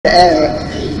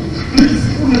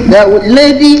the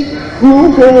lady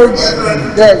who holds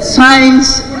the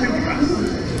signs.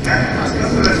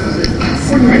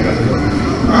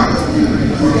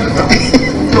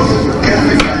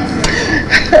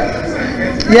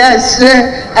 Yes,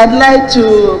 I'd like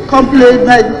to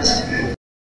compliment.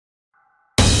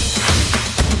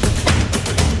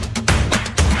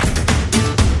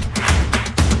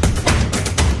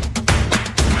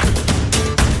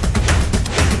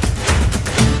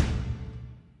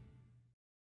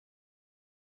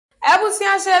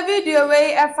 Share video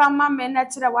way mama men na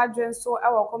chira wadwen so e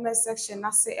wo comment section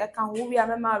na se e kan wo wi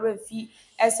amema refi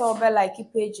e se obe like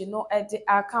page no e de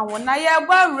aka wo na ye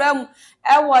gba ram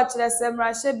e wo chire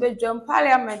semra she bedwam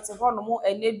parliament ho no mo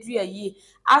enedru ayi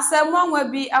asem nwa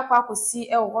bi akwa kosi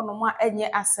e wo no mo enye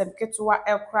asem ketewa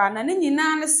e kra na ne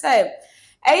nyina ne se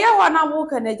eye hona wo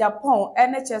ka na Agyapong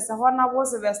ene chese hona wo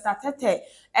Sylvester Tetteh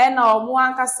ena omo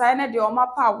Nkansah ene de oma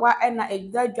pawa ena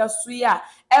edadwa suya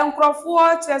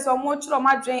enkrofo chese omo chiro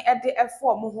madwen ede efo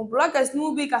omo ho bloggers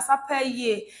no bi kasa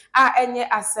paye a enye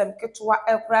asem ketewa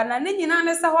ekra na ne nyina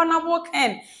ne se hona wo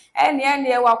ken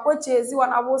ene wakochezi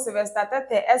hona wo Sylvester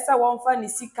Tetteh ese wonfa ni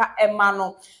sika ema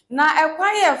no na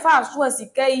ekwan ye fa so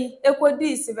asika yi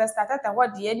ekodi Sylvester Tetteh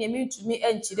hode ene mitumi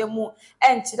enchire mu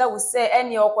enchire wo se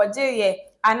ene okoje ye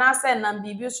anase na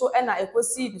bibi so ena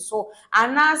ekosi so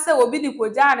anase obi di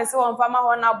koja ne se wonfa ma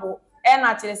hona bo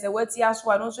ena kire se wati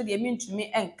aso no so de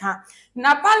mintumi enka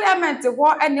na parliament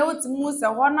ho ene otimu se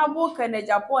hona bo ka na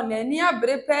Agyapong na ni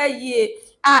abre pa yie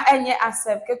a enye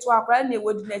asem keto akra na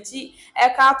ewodinachi e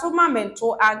ka atoma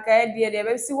mento anka de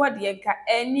be si hode enka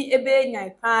eni ebe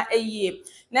nyan pa eyie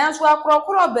na so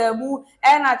akrokro ba mu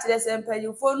ena kire se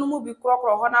mpanyifo no mu bi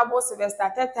krokro hona bo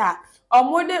Sylvester Tetteh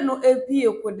omode no epie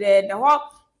kode de ho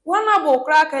wana bo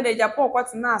kra ka na Agyapong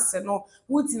kwatena ase no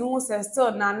wutiri hu se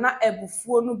still na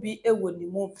Obofour no bi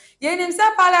ewonimu yenim se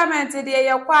parliament de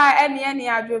ye kwa ene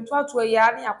adwontoato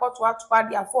ya na yakoto atoa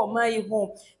de afọ oman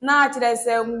ho na kire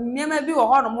se nyema bi wo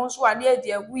ho no mo so ade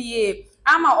ade aguye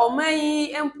ama oman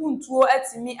yi empuntuo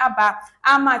atimi aba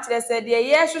ama kire se de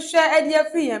ye hwehwe ade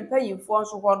afiri yempanyimfo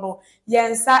nso ho no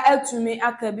yensa atumi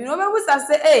akabi no behusa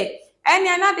se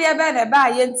ene na de ebe na ba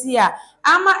yenti a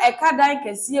ama ekadan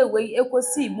kesi ewe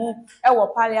ekosi mu ewo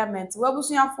parliament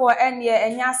wabusuafo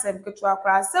enye asem keto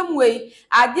akra asem wei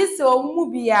agise omu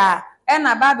bia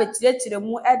ena ba be kirechire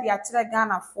mu e de akire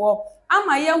Ghanafo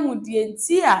ama yehu die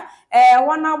nti a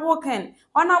wona woken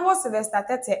ona wo Sylvester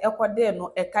Tetteh ekode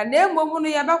no eka na emomu no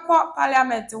ye bekọ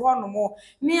parliament honomo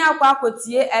ni akwa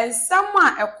akotie ensam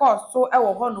a ekoso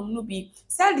ewo honom no bi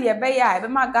se de ebe ya ebe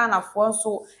ma Ghanafo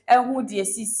nso ehu die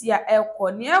sisi a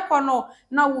ekọ ni ekọ no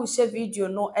na wo she video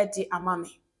no e di amame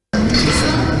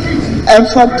and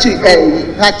for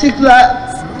a particular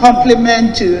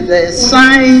compliment to the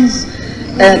signs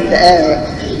and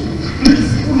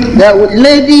the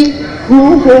lady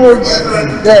who holds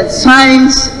the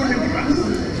signs.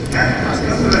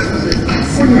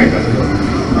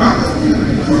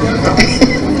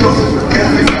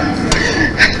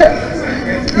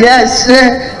 Yes,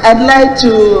 I'd like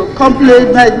to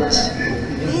compliment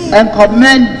and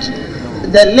commend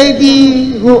the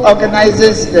lady who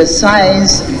organizes the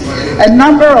science. A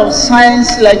number of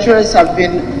science lecturers have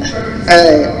been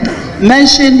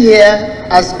mentioned here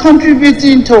as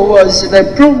contributing towards the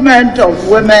improvement of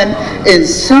women in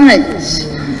science.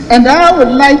 And I would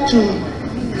like to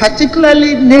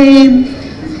particularly name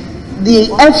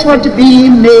the effort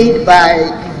being made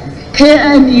by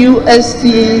KNUST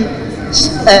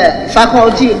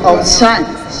Faculty of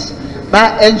Science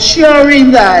by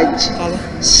ensuring that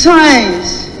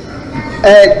science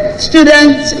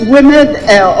students, women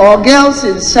or girls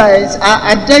in science are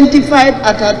identified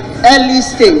at an early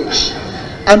stage.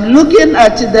 I'm looking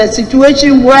at the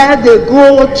situation where they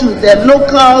go to the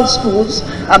local schools.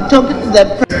 I'm talking to the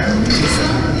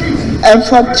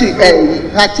effort to a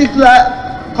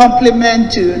particular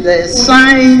compliment to the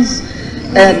science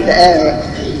and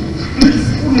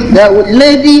the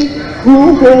lady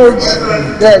who holds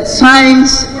the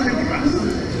science.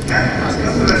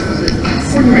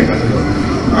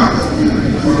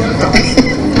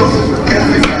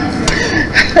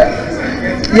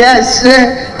 Yes,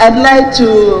 I'd like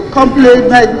to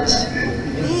compliment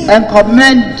and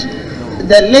commend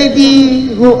the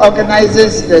lady who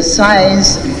organizes the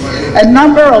science. A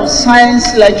number of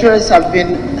science lecturers have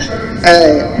been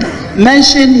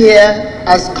mentioned here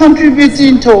as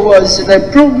contributing towards the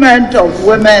improvement of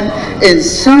women in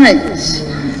science.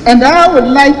 And I would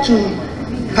like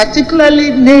to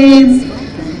particularly name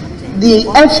the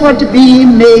effort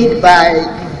being made by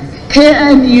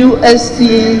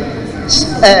KNUST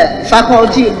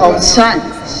Faculty of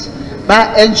Science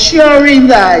by ensuring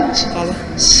that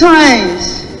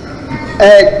science,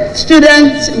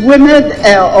 students, women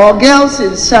or girls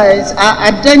in science are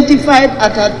identified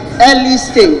at an early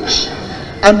stage.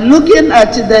 I'm looking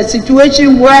at the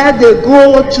situation where they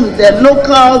go to the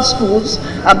local schools.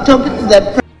 I'm talking to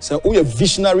the... So we are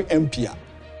visionary MP.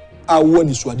 I want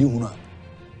to swadi huna.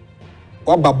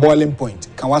 What about boiling point?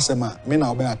 Can we say ma? Me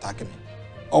na obe attack me.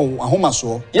 Oh, I home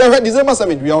so. Yeah, December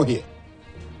 7th we are here.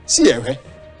 See here.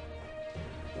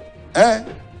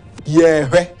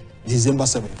 Yeah, December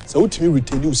 7th. So what me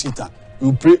retain you sita.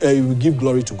 You pray. You give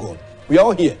glory to God. We are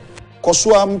all here.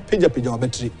 Kosuam peja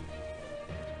battery.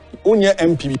 Onye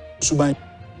MP suban.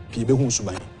 Pibe hu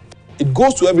suban. It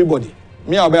goes to everybody.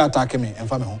 Me obe attack me and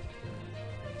family home.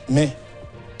 Me,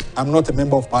 I'm not a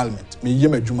member of parliament. Me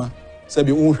yeme juma.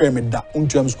 Sabi unhwe me da.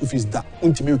 Untuam school fees da.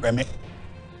 Untimi hwe me.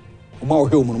 Uma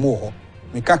ohe omuno ho.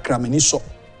 Me kakra me ni so.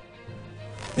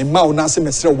 Me ma o na se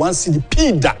mesre 1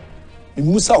 cedi da. Me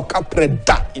musa o kapre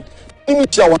da. Imi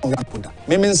chia wan da.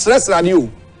 Me stress radio.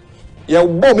 Ye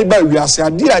bo me ba wiase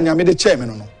ade anya me de che me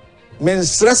no. Me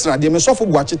stress radio me sofo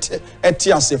buachete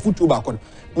eti ase futu ba ko.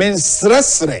 Me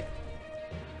stress re.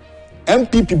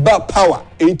 MPP ba power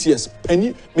 8 years.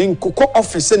 Penny me koko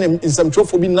office in some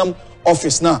trophy nam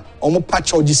office na omo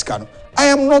patch o diska no. I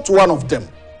am not one of them.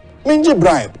 Me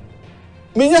bribe.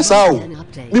 Me nyasa o.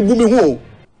 Me bu me ho.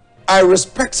 I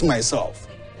respect myself.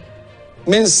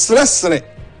 Men stressre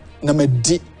na me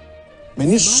di. Me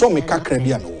ni so me kakra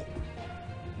bia me wo.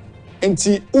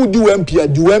 Enti udi wo MP a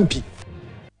di wo MP.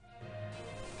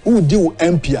 Udi wo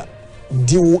MP a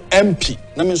di wo MP.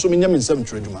 Na me so me nyam nsam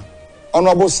tredwuma.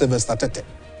 Hon.Sylvester Tetteh.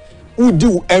 Udi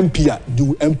wo MP a di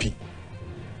wo MP.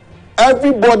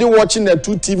 Everybody watching the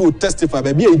 2TV will testify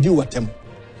baby e di watem.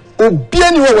 Obi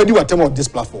ani wo wadi watem of this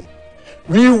platform.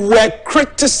 We were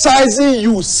criticizing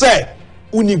you, sir.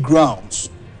 Uni grounds.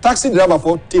 Taxi driver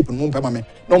for tape no pema me.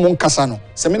 No mon kasa no.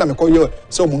 Se me na me call you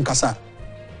so mon kasa.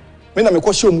 Me na me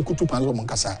call show mukutu pan so mon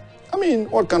kasa. I mean,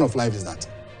 what kind of life is that?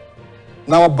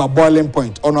 Now a boiling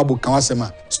point. Honorable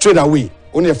Kawasema straight away.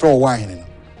 Only a floor wine.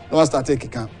 No start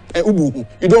taking can. You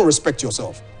don't respect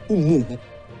yourself.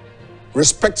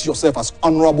 Respect yourself as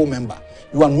honorable member.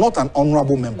 You are not an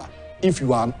honorable member. If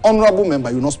you are an honorable member,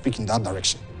 you will not speak in that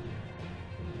direction.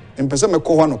 In person, me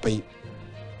call one pay.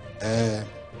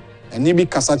 And maybe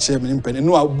Kasache me pen.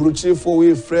 No, I for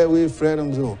we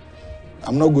friend.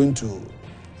 I'm not going to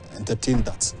entertain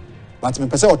that. But me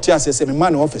person otia say me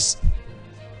man in office.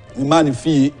 Me man in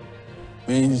fee.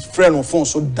 Me friend on phone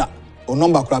so da. O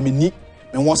number kura me ni.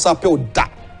 Me WhatsApp o da.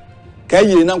 Kay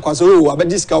ye na kwa so o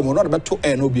abediska mo no be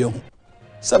to no be ho.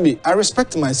 Sabi, I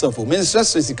respect myself. Me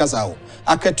stress kasa o.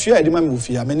 Akatua e de ma me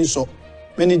ofia me ni so.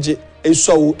 Me ni je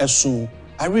eso eso.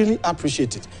 I really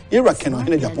appreciate it. Ira ken on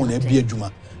Agyapong na bia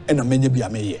adwuma e na menye bia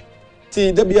meye.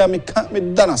 Ti da bia me ka me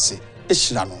danase e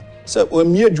hira no. Se o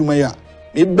mi adwuma ya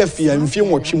me ba fia mfie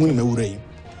nwotwe mu na mawura yi.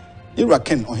 Ira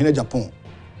ken on Agyapong.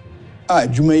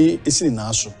 Adwuma yi esini na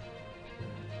aso.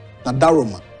 Na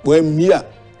daroma bo mi a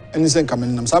eni sen ka me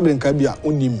nam sabre nka bia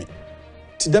onime.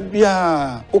 Ti da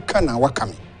bia o ka na waka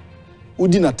me.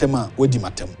 Udi na tema wadi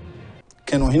matem.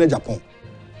 Ken on Agyapong.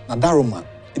 Na daroma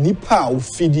nipa o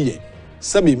fidi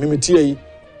Sabi me metie yi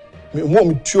me mo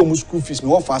metuo mu school fees me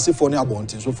wo faase for ne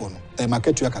abonten so for no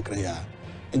market ya kakra ya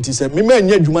enti se me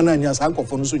anya adwuma na anya sa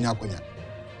nkofo no so nya akonya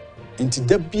enti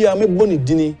da bia me boni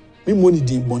dini me moni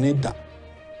din boni da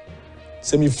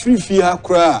se me free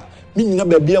akra me nyina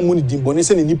ba bia moni din boni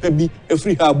se ne nipa bi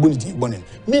free ha boni din boni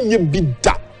me nya bi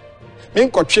da me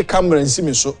nkotwe camera nsi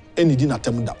me so eni di na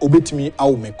tem da obetimi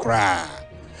awo me kra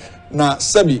na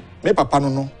sabi me papa no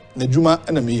na adwuma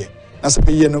na me ye na se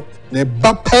pe ye no na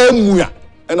ba pa mu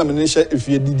a na me ne hye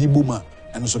efie didi buma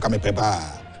eno so ka me pe ba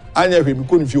anya hwe mi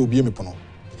ko nfie obi me pono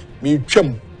me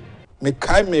twam me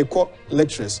kai me ko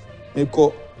lectures me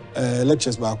ko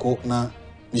lectures ba ko na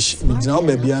me dina o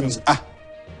ba bia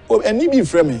eni bi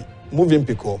frɛ me moving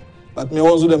pico but me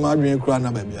also dem adwen kura na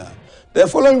ba bia the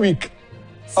following week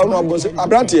Honorable say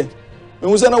abrante me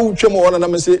hu say na wo twam wona na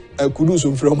me say kudu so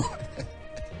mfrɛ mo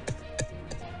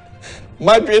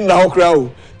madwen na okra o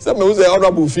say me hu say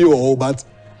Honorable fee o but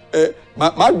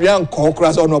madwen ko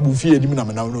okra say Honorable fee edim na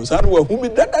me na no say no hu me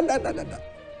da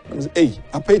me say hey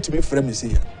apay to me frɛ me say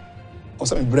ya o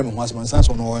say me brɛ me ho asman san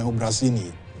so no o Brazil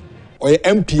ni o ye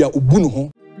MP a obu no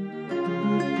ho.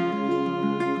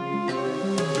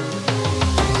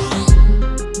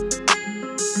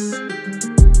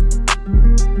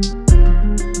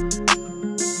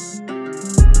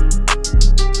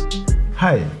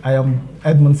 Hi, I am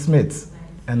Edmund Smith,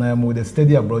 and I am with the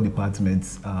Study Abroad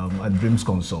Department at Dreams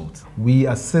Consult. We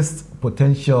assist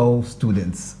potential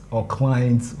students or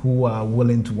clients who are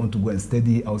willing to want to go and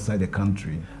study outside the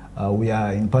country. We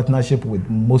are in partnership with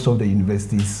most of the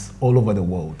universities all over the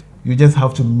world. You just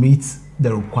have to meet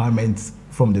the requirements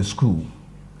from the school.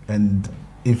 And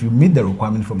if you meet the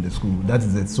requirement from the school, that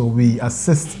is it. So we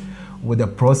assist with the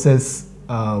process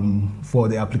for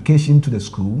the application to the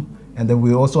school, and then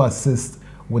we also assist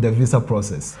with the visa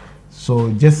process.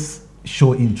 So just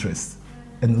show interest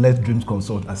and let Dreams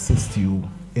Consult assist you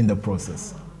in the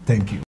process. Thank you.